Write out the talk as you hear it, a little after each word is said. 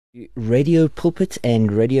Radio Pulpit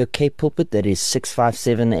and Radio K Pulpit, that is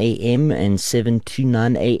 657 AM and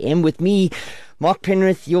 729 AM, with me, Mark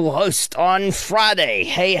Penrith, your host on Friday.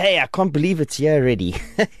 Hey, I can't believe it's here already.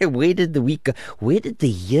 Where did the week go? Where did the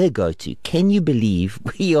year go to? Can you believe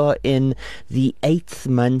we are in the 8th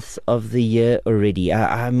month of the year already?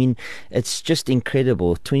 I mean, it's just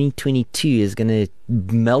incredible. 2022 is going to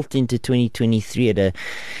melt into 2023 at a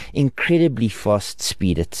incredibly fast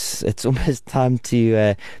speed. It's almost time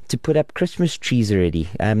to put up Christmas trees already.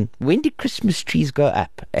 When do Christmas trees go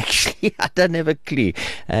up? Actually, I don't have a clue.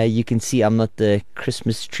 You can see I'm not the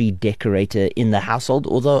Christmas tree decorator in the household,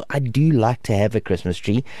 although I do like to have a Christmas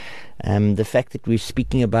tree. The fact that we're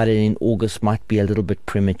speaking about it in August might be a little bit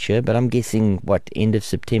premature, but I'm guessing, end of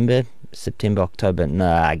September, October? No,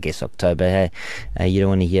 I guess October. You don't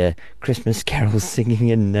want to hear Christmas carols singing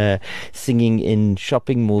in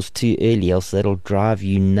shopping malls too early, else that'll drive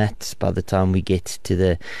you nuts by the time we get to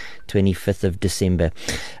the 25th of December.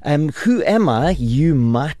 Who am I, you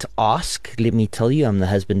might ask? Let me tell you, I'm the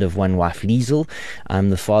husband of one wife, Liesl. I'm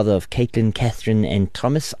the father of Caitlin, Catherine, and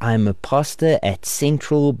Thomas. I'm a pastor at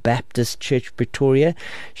Central Baptist Church, Pretoria.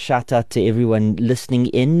 Shout out to everyone listening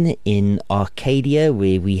in Arcadia,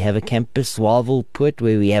 where we have a campus, Waalville Poort,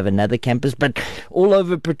 where we have another campus, but all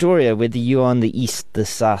over Pretoria, whether you're on the east, the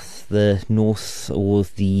south, the north, or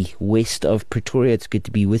the west of Pretoria. It's good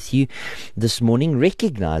to be with you this morning,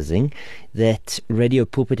 recognizing that Radio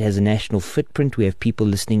Pulpit has a national footprint. We have people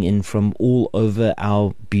listening in from all over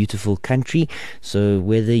our beautiful country. So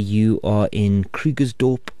whether you are in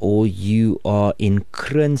Krugersdorp or you are in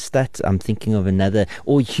Kroonstad, I'm thinking of another,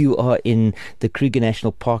 or you are in the Kruger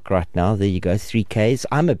National Park right now, there you go, 3Ks.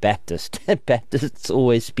 I'm a Baptist. Baptists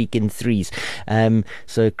always speak in threes.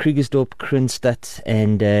 So Krugersdorp, Kroonstad,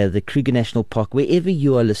 and the Kruger National Park, wherever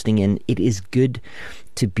you are listening in, it is good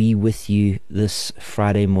to be with you this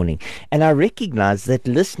Friday morning. And I recognize that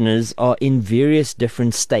listeners are in various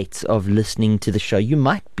different states of listening to the show. You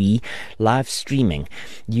might be live streaming.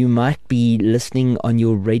 You might be listening on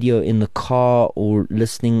your radio in the car or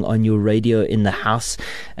listening on your radio in the house.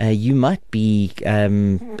 You might be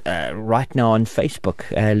right now on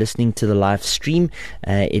Facebook listening to the live stream.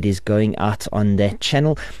 It is going out on that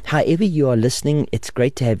channel. However you are listening, it's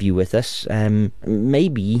great to have you with us.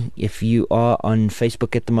 Maybe if you are on Facebook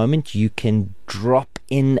at the moment, you can drop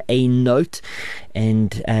in a note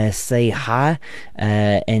and say hi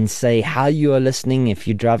and say how you are listening. If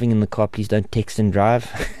you're driving in the car, please don't text and drive.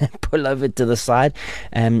 Pull over to the side.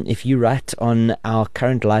 If you write on our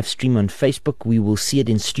current live stream on Facebook, we will see it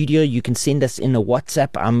in studio. You can send us in a WhatsApp.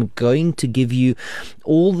 I'm going to give you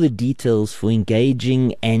all the details for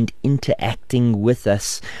engaging and interacting with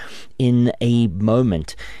us in a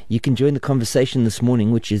moment. You can join the conversation this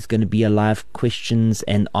morning, which is going to be a live questions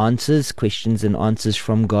and answers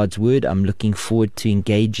from God's Word. I'm looking forward to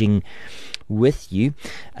engaging with you.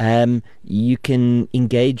 You can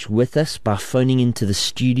engage with us by phoning into the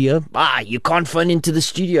studio. You can't phone into the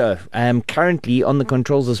studio. I'm currently on the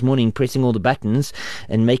controls this morning, pressing all the buttons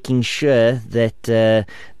and making sure that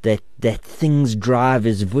things drive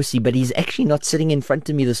is Vusi, but he's actually not sitting in front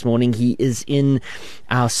of me this morning. He is in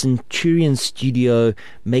our Centurion studio,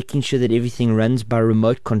 making sure that everything runs by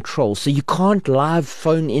remote control. So you can't live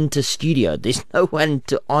phone into studio. There's no one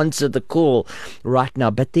to answer the call right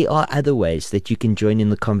now, but there are other ways that you can join in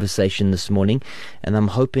the conversation this morning, and I'm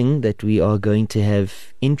hoping that we are going to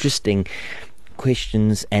have interesting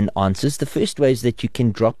questions and answers. The first way is that you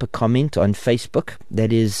can drop a comment on Facebook.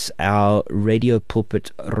 That is our Radio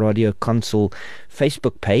Pulpit Radio Console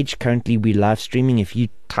Facebook page. Currently we're live streaming. If you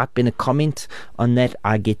type in a comment on that,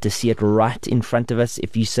 I get to see it right in front of us.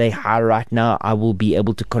 If you say hi right now, I will be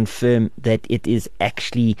able to confirm that it is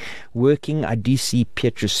actually working. I do see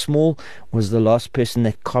Pietra Small was the last person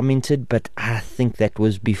that commented, but I think that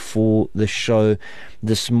was before the show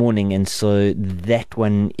this morning, and so that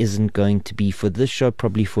one isn't going to be for this show,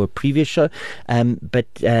 probably for a previous show, but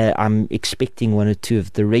I'm expecting one or two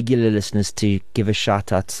of the regular listeners to give a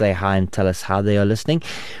shout out, say hi, and tell us how they are listening.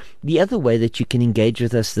 The other way that you can engage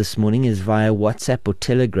with us this morning is via WhatsApp or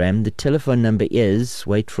Telegram. The telephone number is,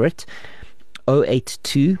 wait for it,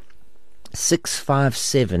 082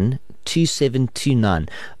 657 2729.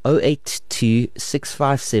 082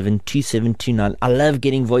 657 2729. I love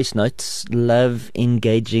getting voice notes, love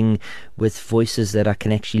engaging with voices that I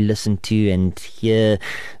can actually listen to and hear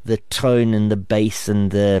the tone and the bass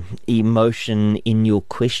and the emotion in your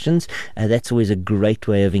questions. That's always a great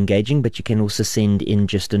way of engaging, but you can also send in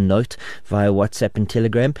just a note via WhatsApp and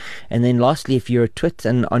Telegram. And then lastly, if you're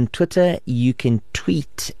on Twitter, you can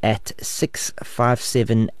tweet at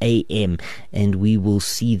 657 AM and we will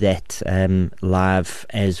see that live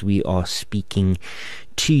as we are speaking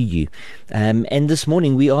to you. And this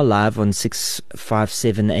morning we are live on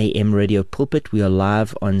 657 AM Radio Pulpit. We are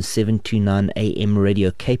live on 729 AM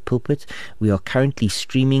Radio Cape Pulpit. We are currently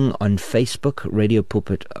streaming on Facebook, Radio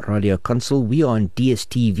Pulpit Radio Console. We are on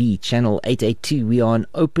DSTV channel 882. We are on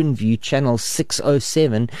OpenView channel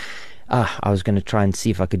 607. I was going to try and see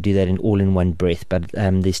if I could do that all in one breath, but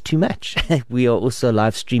there's too much. We are also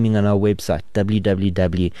live streaming on our website,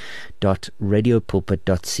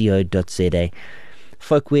 www.radiopulpit.co.za.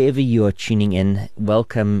 Folk, wherever you are tuning in,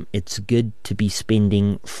 welcome. It's good to be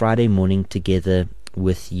spending Friday morning together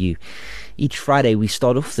with you. Each Friday we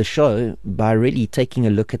start off the show by really taking a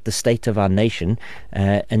look at the state of our nation,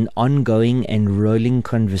 an ongoing and rolling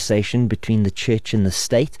conversation between the church and the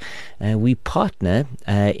state. We partner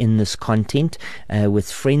in this content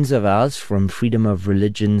with friends of ours from Freedom of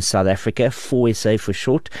Religion South Africa, ForSA for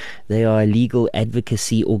short. They are a legal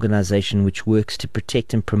advocacy organization which works to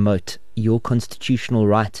protect and promote your constitutional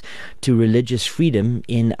right to religious freedom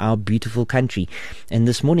in our beautiful country. And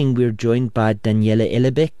this morning we're joined by Daniela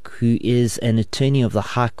Ellerbeck, who is an attorney of the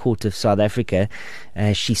High Court of South Africa.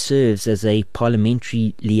 She serves as a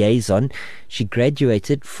parliamentary liaison. She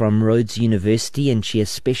graduated from Rhodes University and she has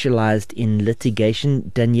specialised in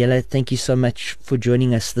litigation. Daniela, thank you so much for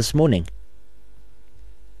joining us this morning.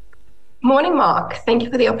 Morning, Mark. Thank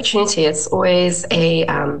you for the opportunity. It's always a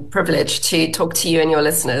privilege to talk to you and your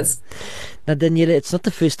listeners. Now, Daniela, it's not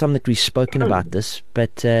the first time that we've spoken about this,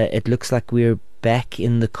 but it looks like we're back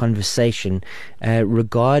in the conversation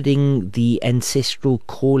regarding the ancestral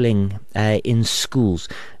calling in schools.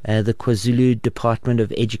 The KwaZulu Department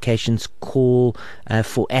of Education's call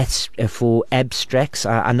for abstracts.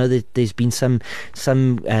 I know that there's been some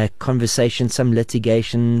conversation, some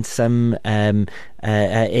litigation, some in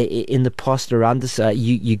the past around this.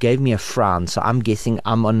 You gave me a frown, so I'm guessing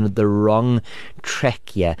I'm on the wrong track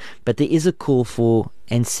here. But there is a call for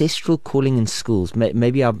ancestral calling in schools.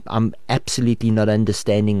 Maybe I'm absolutely not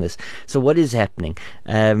understanding this. So what is happening?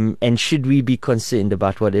 And should we be concerned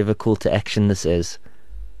about whatever call to action this is?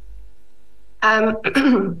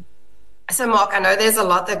 So, Mark, I know there's a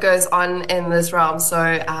lot that goes on in this realm.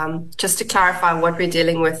 So just to clarify what we're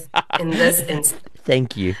dealing with in this instance.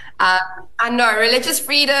 Thank you. I know religious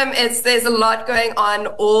freedom, there's a lot going on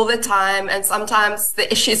all the time, and sometimes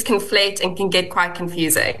the issues conflate and can get quite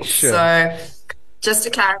confusing. Sure. So just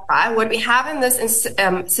to clarify, what we have in this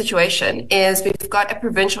situation is we've got a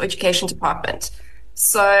provincial education department.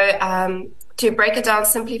 So to break it down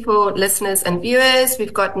simply for listeners and viewers,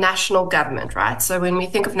 we've got national government, right? So when we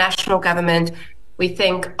think of national government, we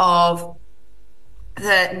think of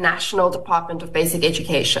the National Department of Basic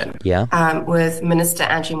Education, with Minister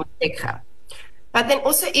Angie Motshekga. But then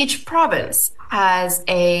also each province has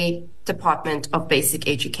a Department of Basic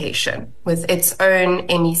Education with its own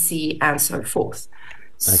NEC and so forth.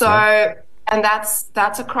 Okay. So, and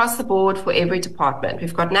that's across the board for every department.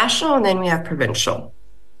 We've got national and then we have provincial.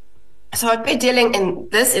 So what we're dealing in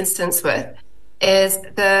this instance with is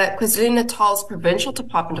the KwaZulu-Natal's Provincial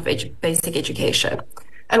Department of Basic Education.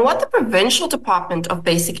 And what the Provincial Department of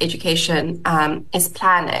Basic Education is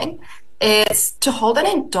planning is to hold an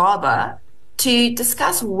indaba to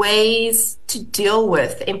discuss ways to deal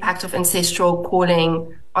with the impact of ancestral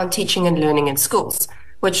calling on teaching and learning in schools,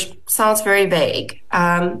 which sounds very vague.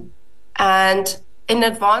 And in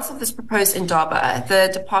advance of this proposed indaba, the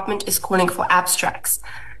department is calling for abstracts.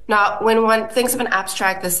 Now, when one thinks of an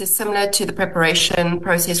abstract, this is similar to the preparation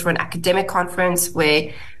process for an academic conference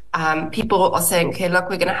where people are saying, okay, look,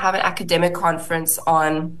 we're going to have an academic conference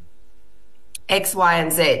on X, Y,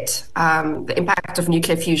 and Z, the impact of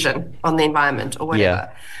nuclear fusion on the environment or whatever.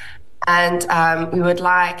 Yeah. And we would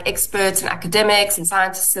like experts and academics and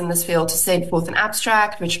scientists in this field to send forth an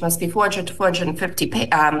abstract, which must be 400 to 450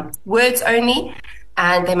 words only.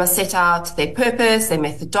 And they must set out their purpose, their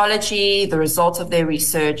methodology, the results of their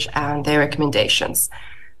research, and their recommendations.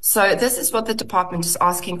 So this is what the department is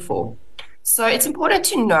asking for. So it's important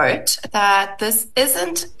to note that this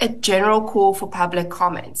isn't a general call for public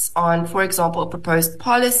comments on, for example, a proposed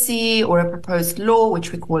policy or a proposed law,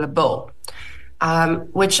 which we call a bill,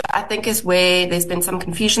 which I think is where there's been some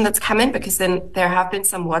confusion that's come in, because then there have been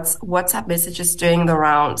some WhatsApp messages doing the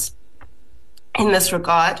rounds in this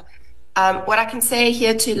regard. What I can say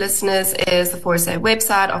here to listeners is the ForSA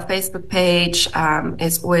website, our Facebook page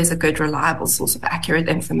is always a good, reliable source of accurate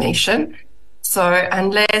information. So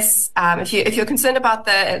unless, if you're concerned about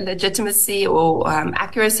the legitimacy or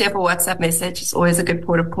accuracy of a WhatsApp message, it's always a good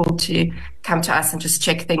port of call to come to us and just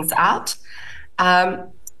check things out.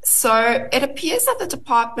 So it appears that the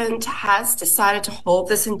department has decided to hold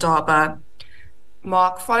this indaba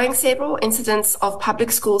Mark, following several incidents of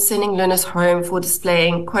public schools sending learners home for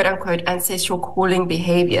displaying quote-unquote ancestral calling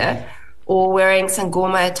behavior or wearing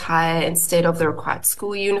sangoma attire instead of the required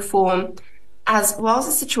school uniform, as well as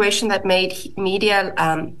a situation that made media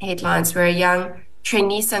headlines where a young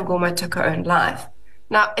trainee sangoma took her own life.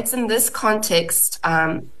 Now, it's in this context,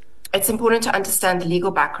 it's important to understand the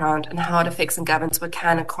legal background and how it affects and governs what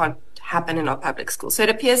can and can't happen in our public schools. So it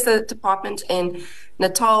appears the department in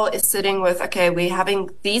Natal is sitting with, okay, we're having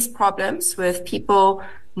these problems with people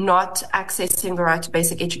not accessing the right to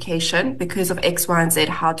basic education because of X, Y, and Z.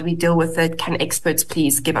 How do we deal with it? Can experts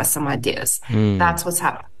please give us some ideas? That's what's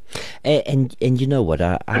happening. And you know what?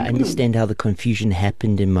 I understand how the confusion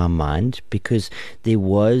happened in my mind, because there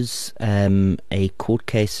was a court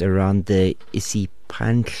case around the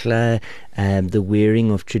isipantla, the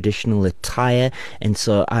wearing of traditional attire, and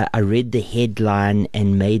so I read the headline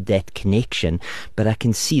and made that connection. But I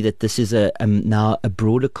can see that this is now a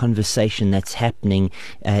broader conversation that's happening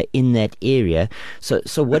in that area. So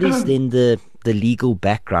what is then the legal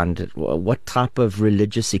background? What type of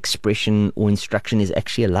religious expression or instruction is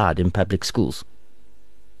actually allowed in public schools?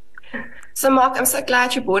 So, Mark, I'm so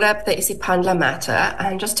glad you brought up the isipandla matter.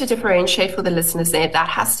 And just to differentiate for the listeners there, that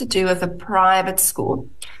has to do with a private school.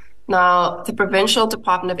 Now, the Provincial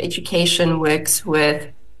Department of Education works with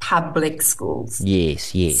public schools.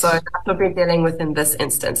 Yes. So that's what we're dealing with in this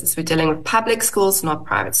instance, is we're dealing with public schools, not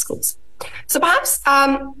private schools. So perhaps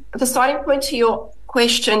the starting point to your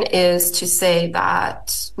question is to say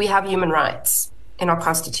that we have human rights in our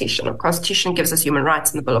Constitution. Our Constitution gives us human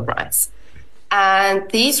rights in the Bill of Rights. And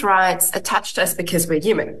these rights attach to us because we're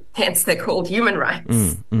human. Hence, they're called human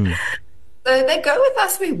rights. So they go with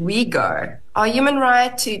us where we go. Our human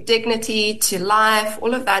right to dignity, to life,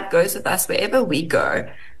 all of that goes with us wherever we go.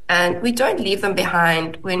 And we don't leave them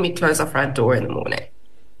behind when we close our front door in the morning.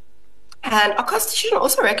 And our Constitution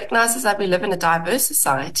also recognizes that we live in a diverse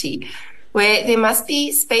society where there must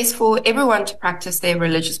be space for everyone to practice their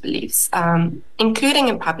religious beliefs, including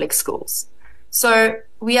in public schools. So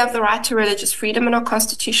we have the right to religious freedom in our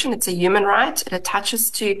Constitution. It's a human right. It attaches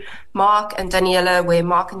to Mark and Daniela where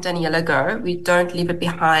Mark and Daniela go. We don't leave it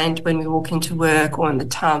behind when we walk into work or in the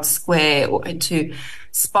town square or into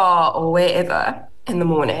spa or wherever in the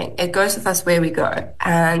morning. It goes with us where we go,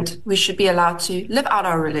 and we should be allowed to live out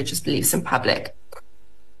our religious beliefs in public.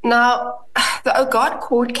 Now, the OGOD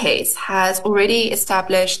court case has already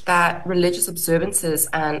established that religious observances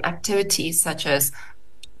and activities such as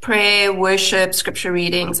prayer, worship, scripture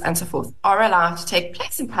readings, and so forth are allowed to take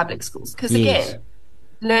place in public schools. Because again,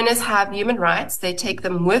 learners have human rights. They take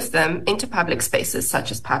them with them into public spaces such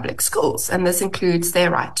as public schools, and this includes their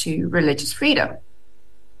right to religious freedom.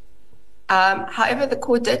 However, the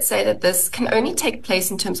court did say that this can only take place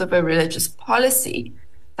in terms of a religious policy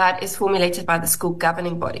that is formulated by the school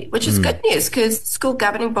governing body, which is good news because the school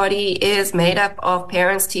governing body is made up of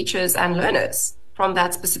parents, teachers, and learners from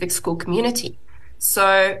that specific school community.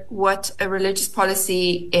 So what a religious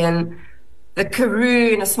policy in the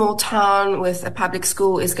Karoo, in a small town with a public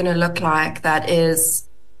school, is going to look like that is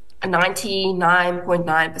a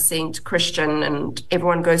 99.9% Christian and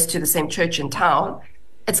everyone goes to the same church in town,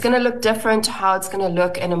 it's going to look different to how it's going to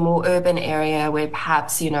look in a more urban area where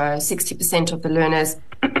perhaps, 60% of the learners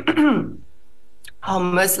are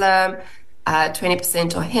Muslim,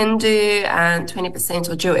 20% are Hindu, and 20%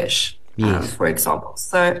 are Jewish, for example.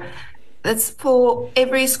 So it's for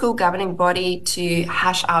every school governing body to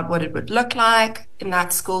hash out what it would look like in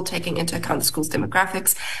that school, taking into account the school's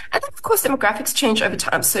demographics. And then, of course, demographics change over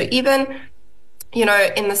time. So even,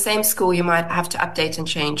 in the same school, you might have to update and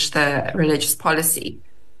change the religious policy.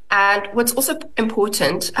 And what's also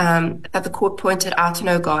important that the court pointed out in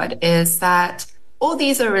OGOD is that all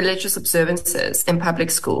these are religious observances in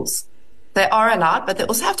public schools. They are allowed, but they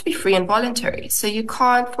also have to be free and voluntary. So you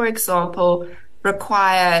can't, for example,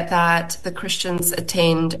 require that the Christians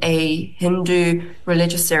attend a Hindu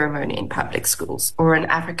religious ceremony in public schools or an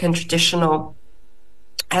African traditional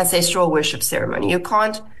ancestral worship ceremony. You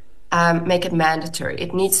can't make it mandatory.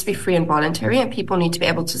 It needs to be free and voluntary, and people need to be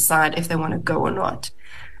able to decide if they want to go or not.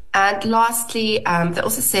 And lastly, they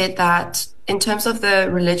also said that in terms of the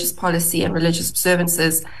religious policy and religious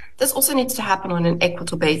observances, this also needs to happen on an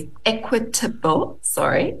equitable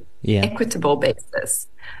basis.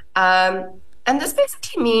 And this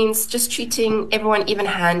basically means just treating everyone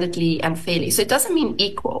even-handedly and fairly. So it doesn't mean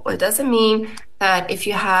equal. It doesn't mean that if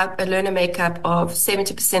you have a learner makeup of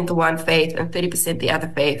 70% the one faith and 30% the other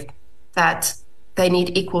faith, that they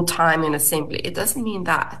need equal time in assembly. It doesn't mean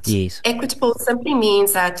that. Yes. Equitable simply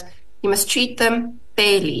means that you must treat them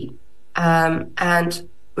fairly and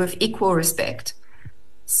with equal respect.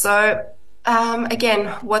 So Again,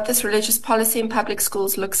 what this religious policy in public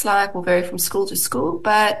schools looks like will vary from school to school,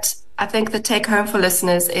 but I think the take home for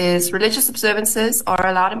listeners is religious observances are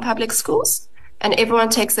allowed in public schools, and everyone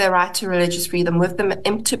takes their right to religious freedom with them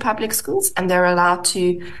into public schools, and they're allowed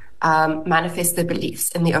to manifest their beliefs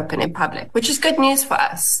in the open in public, which is good news for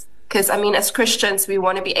us. Because, I mean, as Christians, we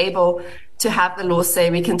want to be able to have the law say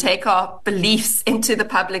we can take our beliefs into the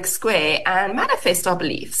public square and manifest our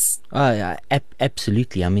beliefs. Oh, yeah,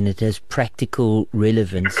 absolutely. I mean, it has practical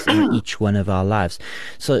relevance in each one of our lives.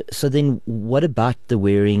 So then what about the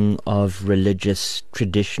wearing of religious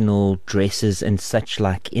traditional dresses and such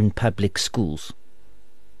like in public schools?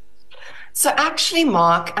 So actually,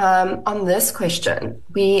 Mark, on this question,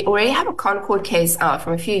 we already have a Concord case out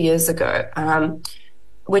from a few years ago,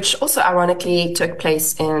 which also ironically took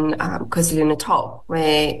place in KwaZulu-Natal,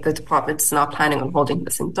 where the department is now planning on holding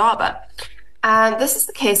this in Durban. And this is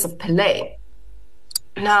the case of Pillay.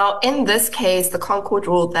 Now, in this case, the Concord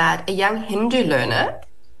ruled that a young Hindu learner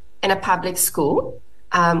in a public school,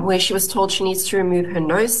 where she was told she needs to remove her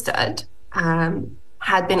nose stud,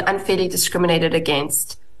 had been unfairly discriminated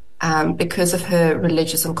against because of her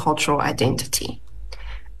religious and cultural identity.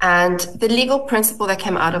 And the legal principle that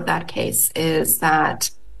came out of that case is that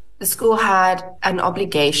the school had an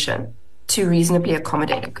obligation to reasonably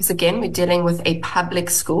accommodate it. Because again, we're dealing with a public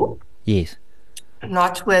school. Yes.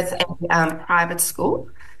 Not with a private school.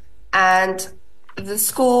 And the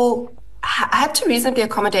school had to reasonably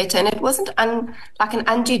accommodate her, and it wasn't like an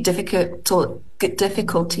undue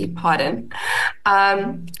difficulty, falling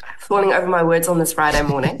over my words on this Friday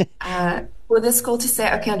morning, for the school to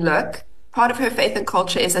say, okay, look, part of her faith and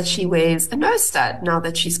culture is that she wears a nose stud now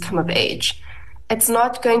that she's come of age. It's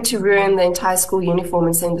not going to ruin the entire school uniform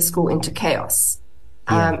and send the school into chaos.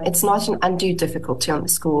 Yeah. It's not an undue difficulty on the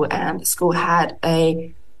school, and the school had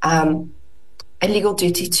a legal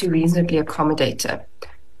duty to reasonably accommodate her.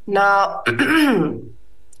 Now, in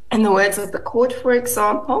the words of the court, for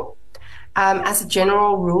example, as a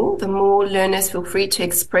general rule, the more learners feel free to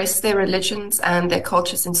express their religions and their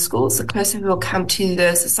cultures in schools, the closer we will come to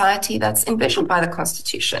the society that's envisioned by the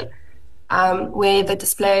Constitution, where the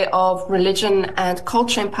display of religion and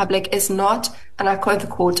culture in public is not, and I quote the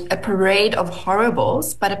court, a parade of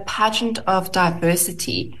horribles, but a pageant of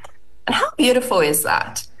diversity. And how beautiful is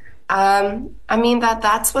that? I mean,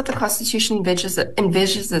 that's what the Constitution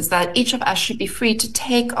envisages, is that each of us should be free to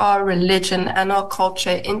take our religion and our culture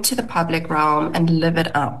into the public realm and live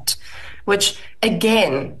it out, which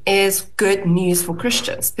again is good news for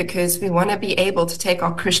Christians, because we want to be able to take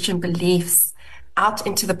our Christian beliefs out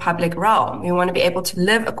into the public realm. We want to be able to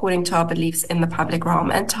live according to our beliefs in the public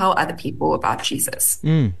realm and tell other people about Jesus.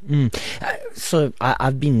 So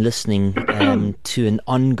I've been listening to an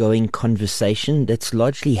ongoing conversation that's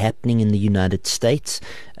largely happening in the United States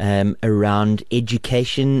around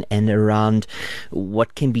education and around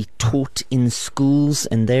what can be taught in schools,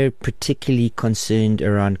 and they're particularly concerned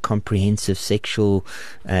around comprehensive sexual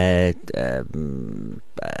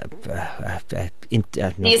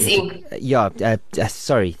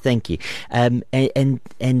sorry, thank you. And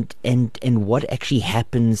what actually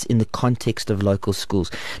happens in the context of local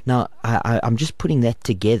schools. Now, I'm just putting that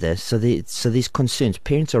together. So there's concerns.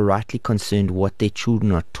 Parents are rightly concerned what their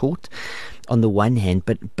children are taught, on the one hand,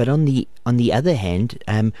 but on the other hand,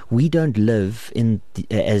 we don't live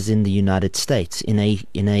as in the United States in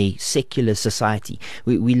a secular society.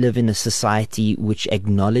 We live in a society which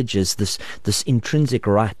acknowledges this intrinsic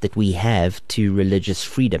right that we have to religious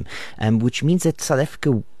freedom, which means that South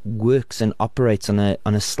Africa works and operates on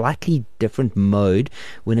a slightly different mode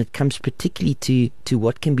when it comes particularly to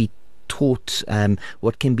what can be taught,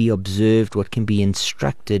 what can be observed, what can be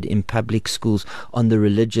instructed in public schools on the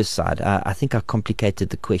religious side. I think I complicated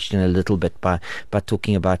the question a little bit by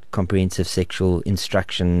talking about comprehensive sexual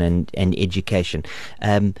instruction and education.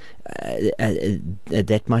 That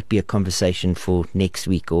might be a conversation for next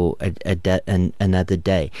week or another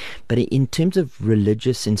day. But in terms of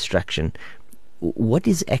religious instruction, what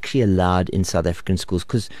is actually allowed in South African schools?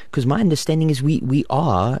 Because my understanding is we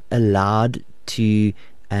are allowed to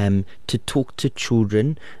talk to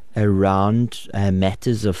children around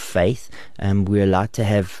matters of faith. We're allowed to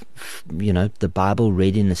have, the Bible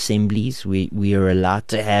read in assemblies. We are allowed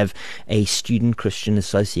to have a student Christian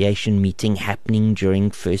association meeting happening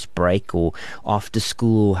during first break or after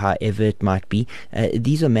school, or however it might be.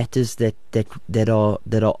 These are matters that are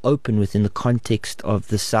open within the context of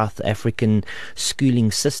the South African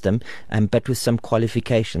schooling system, but with some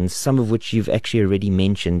qualifications, some of which you've actually already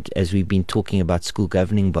mentioned as we've been talking about school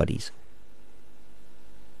governing bodies.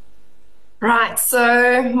 Right.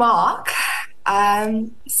 So, Mark,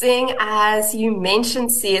 Seeing as you mentioned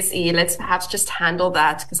CSE, let's perhaps just handle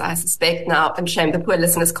that because I suspect now, and shame the poor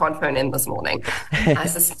listeners can't phone in this morning. I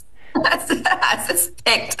suspect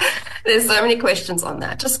there's so many questions on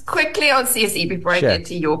that. Just quickly on CSE before I get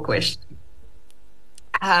to your question.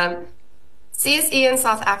 CSE in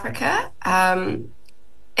South Africa,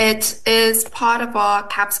 it is part of our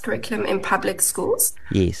CAPS curriculum in public schools.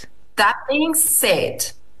 Yes. That being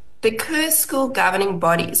said, because school governing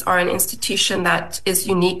bodies are an institution that is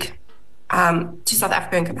unique to South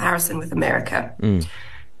Africa in comparison with America,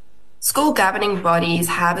 school governing bodies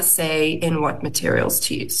have a say in what materials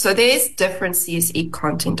to use. So there's different CSE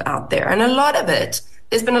content out there. And a lot of it,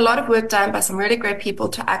 there's been a lot of work done by some really great people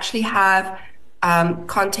to actually have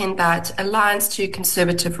content that aligns to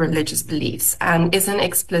conservative religious beliefs and isn't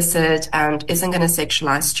explicit and isn't going to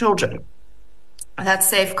sexualize children. That's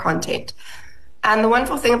safe content. And the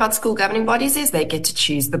wonderful thing about school governing bodies is they get to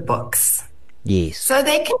choose the books. Yes. So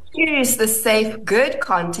they can choose the safe, good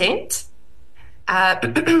content,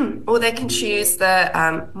 or they can choose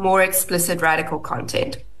the more explicit, radical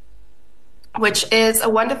content, which is a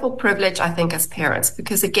wonderful privilege, I think, as parents,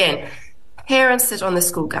 because again, parents sit on the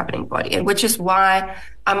school governing body, and which is why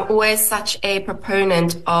I'm always such a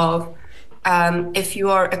proponent of if you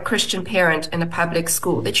are a Christian parent in a public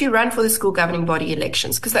school, that you run for the school governing body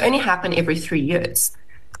elections, because they only happen every 3 years.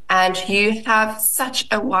 And you have such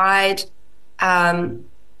a wide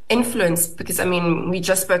influence, because, I mean, we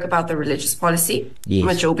just spoke about the religious policy, yes,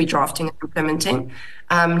 which you'll be drafting and implementing.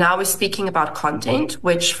 Now we're speaking about content,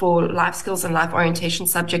 which for life skills and life orientation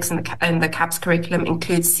subjects in the CAPS curriculum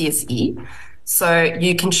includes CSE. So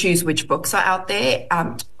you can choose which books are out there,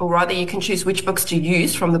 or rather you can choose which books to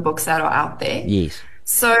use from the books that are out there. Yes.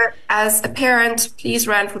 So as a parent, please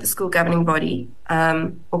run for the school governing body,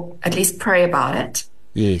 or at least pray about it.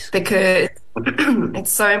 Yes. Because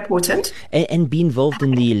it's so important. And be involved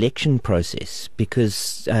in the election process,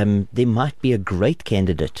 because there might be a great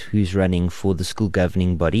candidate who's running for the school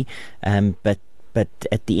governing body, but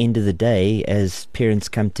at the end of the day, as parents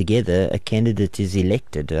come together, a candidate is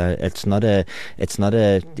elected. It's not a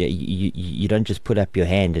you don't just put up your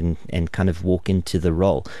hand and kind of walk into the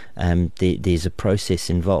role. There's a process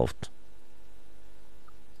involved.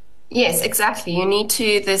 Yes, exactly.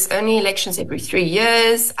 There's only elections every 3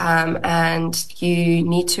 years, and you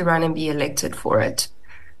need to run and be elected for it.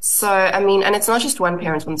 So, I mean, and it's not just one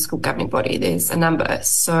parent on the school governing body, there's a number.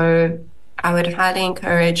 So I would highly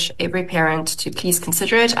encourage every parent to please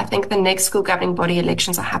consider it. I think the next school governing body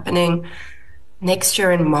elections are happening next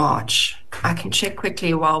year in March. I can check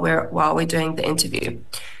quickly while we're doing the interview.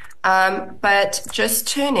 But just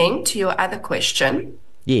turning to your other question.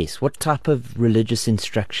 Yes, what type of religious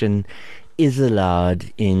instruction is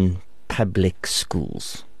allowed in public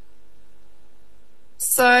schools?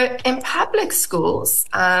 So in public schools,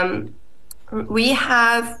 we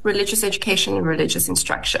have religious education and religious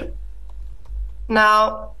instruction.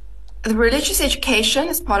 Now, the religious education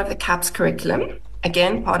is part of the CAPS curriculum,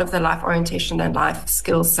 again, part of the life orientation and life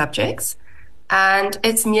skills subjects, and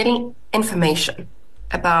it's merely information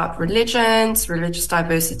about religions, religious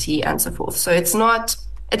diversity, and so forth. So it's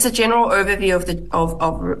a general overview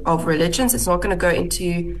of religions. It's not going to go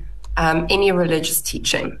into any religious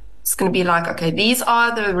teaching. It's going to be like, okay, these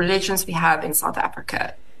are the religions we have in South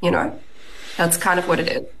Africa, that's kind of what it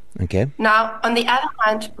is. Okay. Now, on the other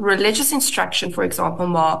hand, religious instruction, for example,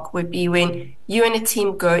 Mark, would be when you and a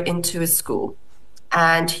team go into a school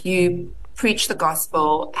and you preach the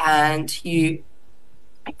gospel and you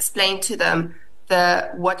explain to them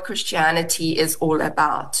what Christianity is all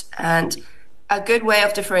about. And a good way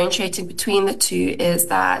of differentiating between the two is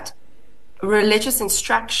that religious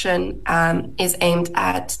instruction is aimed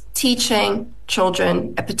at teaching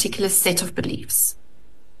children a particular set of beliefs.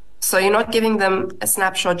 So you're not giving them a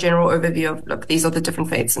snapshot general overview of, look, these are the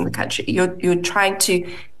different faiths in the country. You're trying to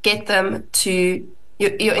get them to,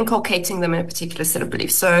 you're inculcating them in a particular set of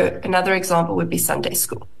beliefs. So another example would be Sunday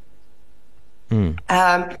school.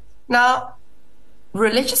 Now,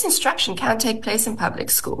 religious instruction can take place in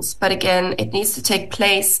public schools, but again, it needs to take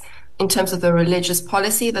place in terms of the religious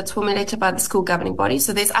policy that's formulated by the school governing body.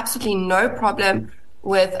 So there's absolutely no problem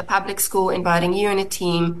with a public school inviting you and a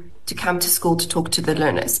team to come to school to talk to the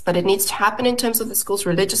learners. But it needs to happen in terms of the school's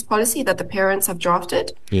religious policy that the parents have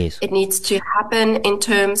drafted. Yes. It needs to happen in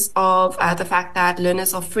terms of the fact that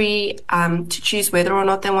learners are free to choose whether or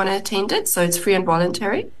not they want to attend it. So it's free and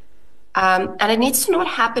voluntary. And it needs to not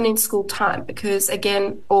happen in school time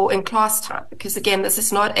or in class time, because again, this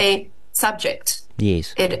is not a subject.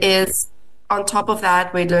 Yes. It is on top of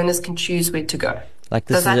that where learners can choose where to go. Like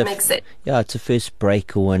this Does that make sense? Yeah, it's a first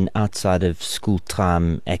break or an outside of school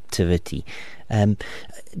time activity. Um,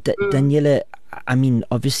 Daniela, I mean,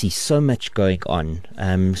 obviously, so much going on,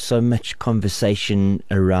 so much conversation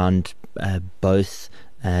around both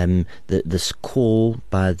this call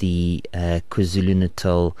by the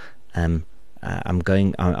KwaZulu-Natal.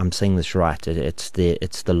 I'm saying this right. It's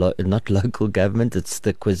the not local government. It's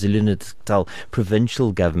the KwaZulu-Natal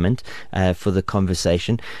provincial government for the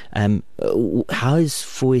conversation. How is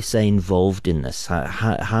ForSA involved in this? How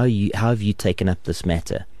have you taken up this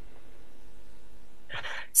matter?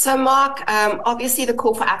 So, Mark, obviously the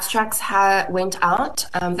call for abstracts went out.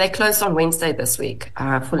 They closed on Wednesday this week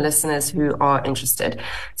for listeners who are interested.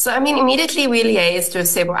 So, I mean, immediately we liaised with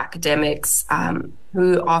several academics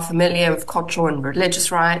who are familiar with cultural and religious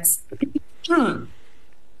rights,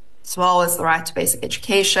 as well as the right to basic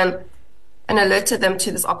education, and alerted them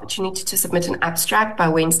to this opportunity to submit an abstract by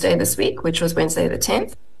Wednesday this week, which was Wednesday the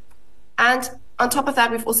 10th. And on top of that,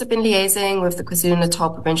 we've also been liaising with the KwaZulu-Natal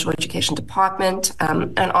Provincial Education Department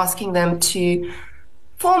and asking them to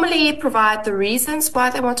formally provide the reasons why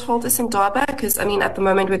they want to hold this in Durban, because, I mean, at the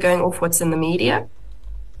moment we're going off what's in the media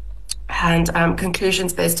and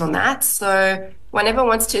conclusions based on that. So one never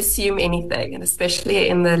wants to assume anything, and especially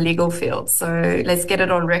in the legal field. So let's get it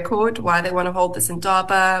on record, why they want to hold this in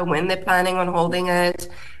Durban, when they're planning on holding it,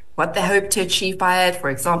 what they hope to achieve by it. For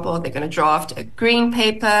example, they're going to draft a green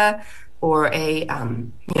paper or a,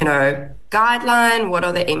 guideline. What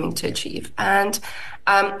are they aiming to achieve? And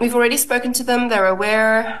we've already spoken to them. They're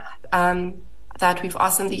aware that we've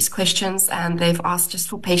asked them these questions, and they've asked just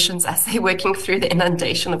for patience as they're working through the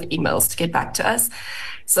inundation of emails to get back to us.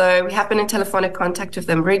 So we have been in telephonic contact with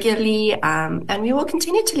them regularly, and we will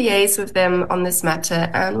continue to liaise with them on this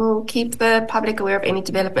matter, and we'll keep the public aware of any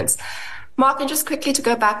developments. Mark, and just quickly to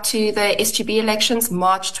go back to the SGB elections,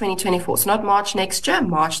 March 2024. So not March next year,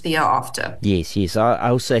 March the year after. Yes. I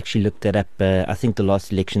also actually looked that up. I think the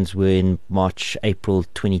last elections were in March, April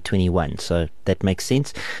 2021. So that makes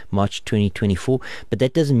sense, March 2024. But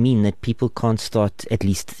that doesn't mean that people can't start at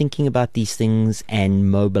least thinking about these things and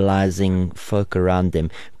mobilizing folk around them,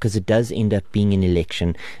 because it does end up being an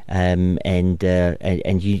election. And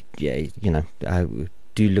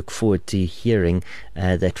do look forward to hearing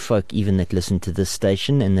that folk, even that listen to this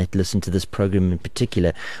station and that listen to this program in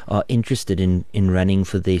particular, are interested in running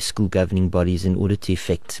for their school governing bodies in order to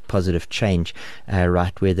effect positive change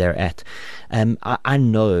right where they're at. I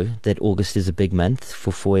know that August is a big month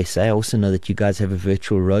for ForSA. I also know that you guys have a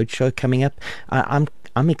virtual roadshow coming up.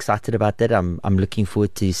 I'm excited about that. I'm looking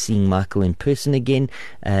forward to seeing Michael in person again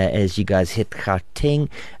as you guys hit Gauteng.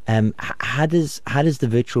 How does the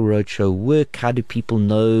virtual roadshow work? How do people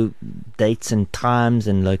know dates and times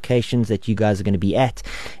and locations that you guys are going to be at?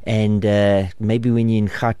 And maybe when you're in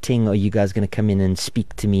Gauteng, are you guys going to come in and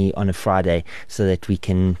speak to me on a Friday so that we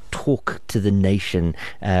can talk to the nation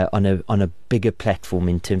on a bigger platform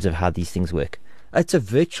in terms of how these things work? It's a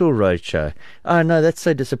virtual roadshow. Oh no, that's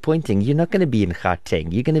so disappointing. You're not going to be in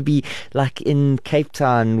Gauteng. You're going to be like in Cape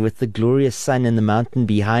Town with the glorious sun and the mountain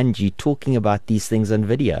behind you, talking about these things on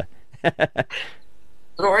video.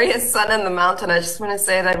 Glorious sun and the mountain. I just want to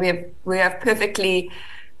say that we have perfectly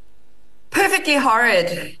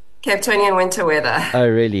horrid Cape Townian winter weather. Oh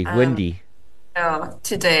really? Windy. Yeah,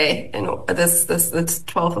 today, this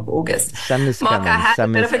 12th of August. Summer's Mark, coming. I had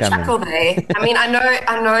Summer's a bit of a coming. chuckle there. I mean, I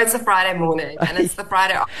know it's a Friday morning, and it's the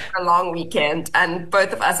Friday after a long weekend, and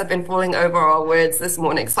both of us have been falling over our words this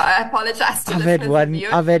morning. So I apologize to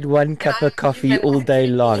I've had one cup of coffee all day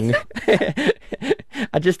long.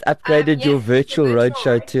 I just upgraded your virtual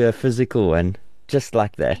roadshow to a physical one, just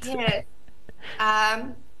like that. Yeah.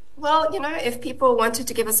 Well, if people wanted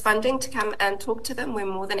to give us funding to come and talk to them, we're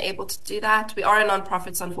more than able to do that. We are a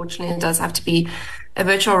non-profit, so unfortunately it does have to be a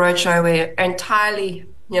virtual roadshow. We're entirely,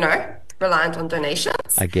 reliant on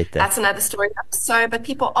donations. I get that. That's another story. So, but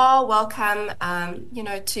people are welcome,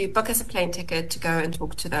 to book us a plane ticket to go and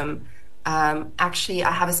talk to them. Actually,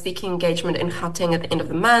 I have a speaking engagement in Gauteng at the end of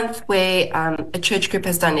the month where a church group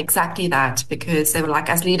has done exactly that, because they were like,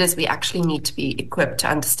 as leaders, we actually need to be equipped to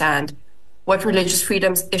understand what religious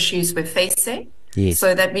freedoms issues we're facing, yes,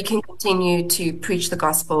 so that we can continue to preach the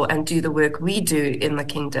gospel and do the work we do in the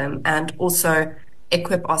kingdom, and also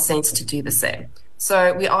equip our saints to do the same.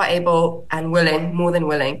 So we are able and willing, more than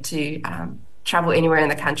willing, to travel anywhere in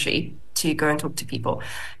the country to go and talk to people.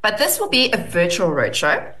 But this will be a virtual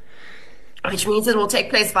roadshow, which means it will take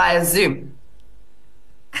place via Zoom.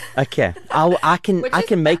 Okay, I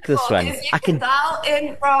can make this one. I can dial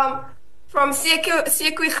in from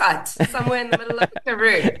Sekuygat, somewhere in the middle of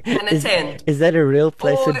Peru, and attend. Is that a real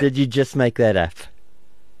place, or did you just make that up?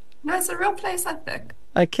 No, it's a real place, I think.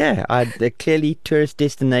 Okay, a clearly tourist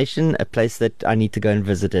destination, a place that I need to go and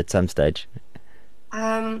visit at some stage.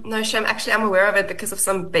 No, shame. Actually, I'm aware of it because of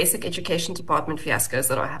some basic education department fiascos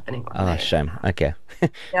that are happening on Oh, there. shame. Okay.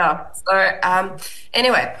 Yeah. So,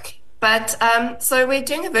 anyway, so we're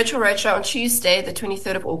doing a virtual roadshow on Tuesday, the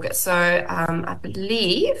 23rd of August. So, I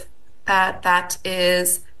believe that that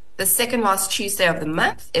is the second last Tuesday of the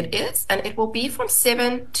month. It is, and it will be from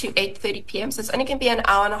 7 to 8:30 p.m. So it's only going to be an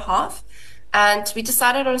hour and a half. And we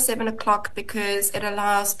decided on 7 o'clock because it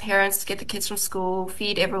allows parents to get the kids from school,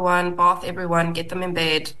 feed everyone, bath everyone, get them in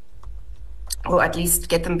bed, or at least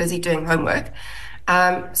get them busy doing homework,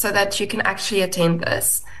 so that you can actually attend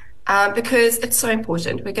this. Because it's so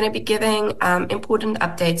important. We're going to be giving important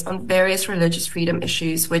updates on various religious freedom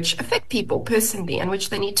issues which affect people personally and which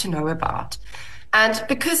they need to know about. And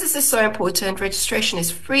because this is so important, registration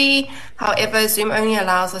is free. However, Zoom only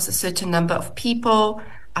allows us a certain number of people.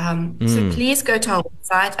 So please go to our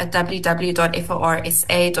website at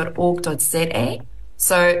www.forsa.org.za.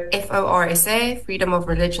 So FORSA, Freedom of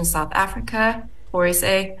Religion South Africa,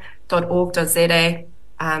 forsa.org.za,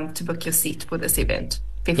 to book your seat for this event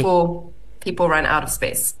before people run out of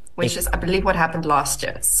space, which is, I believe, what happened last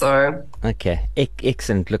year. So, okay,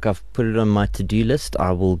 excellent. Look, I've put it on my to-do list.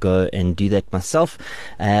 I will go and do that myself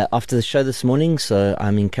after the show this morning. So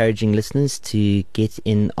I'm encouraging listeners to get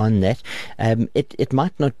in on that. It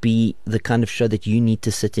might not be the kind of show that you need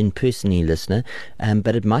to sit in personally, listener,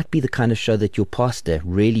 but it might be the kind of show that your pastor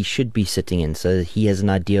really should be sitting in, so that he has an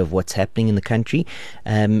idea of what's happening in the country.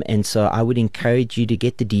 And so I would encourage you to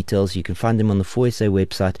get the details. You can find them on the ForSA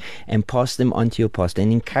website and pass them on to your pastor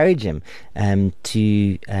and encourage him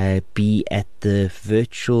to be at the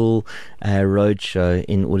virtual roadshow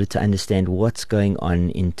in order to understand what's going on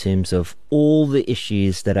in terms of all the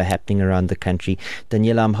issues that are happening around the country.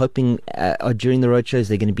 Daniela, I'm hoping during the roadshow, is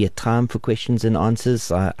there going to be a time for questions and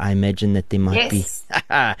answers? I imagine that there might be.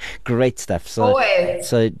 Great stuff. So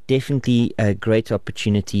definitely a great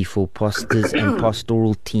opportunity for pastors and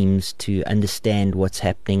pastoral teams to understand what's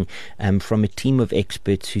happening from a team of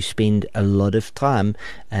experts who spend a lot of time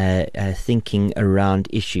thinking around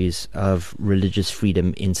issues of religious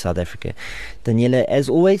freedom in South Africa. Daniela, as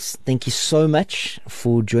always, thank you so much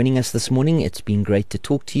for joining us this morning. It's been great to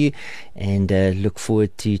talk to you, and look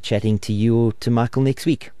forward to chatting to you or to Michael next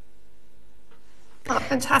week. Oh,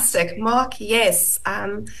 fantastic. Mark, yes.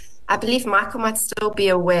 I believe Michael might still be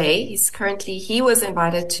away. He was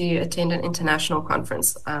invited to attend an international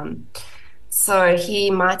conference. So he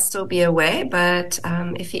might still be away, but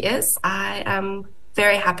if he is, I am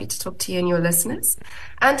very happy to talk to you and your listeners.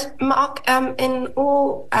 And Mark, in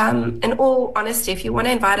all honesty, if you want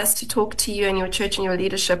to invite us to talk to you and your church and your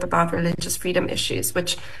leadership about religious freedom issues,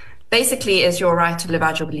 which basically is your right to live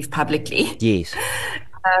out your belief publicly. Yes.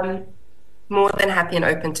 More than happy and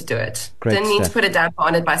open to do it. Great Didn't need stuff. to put a damper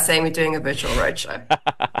on it by saying we're doing a virtual roadshow.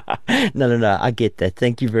 No, I get that.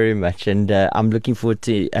 Thank you very much, and I'm looking forward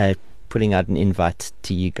to putting out an invite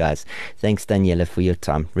to you guys. Thanks, Daniela, for your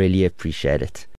time. Really appreciate it.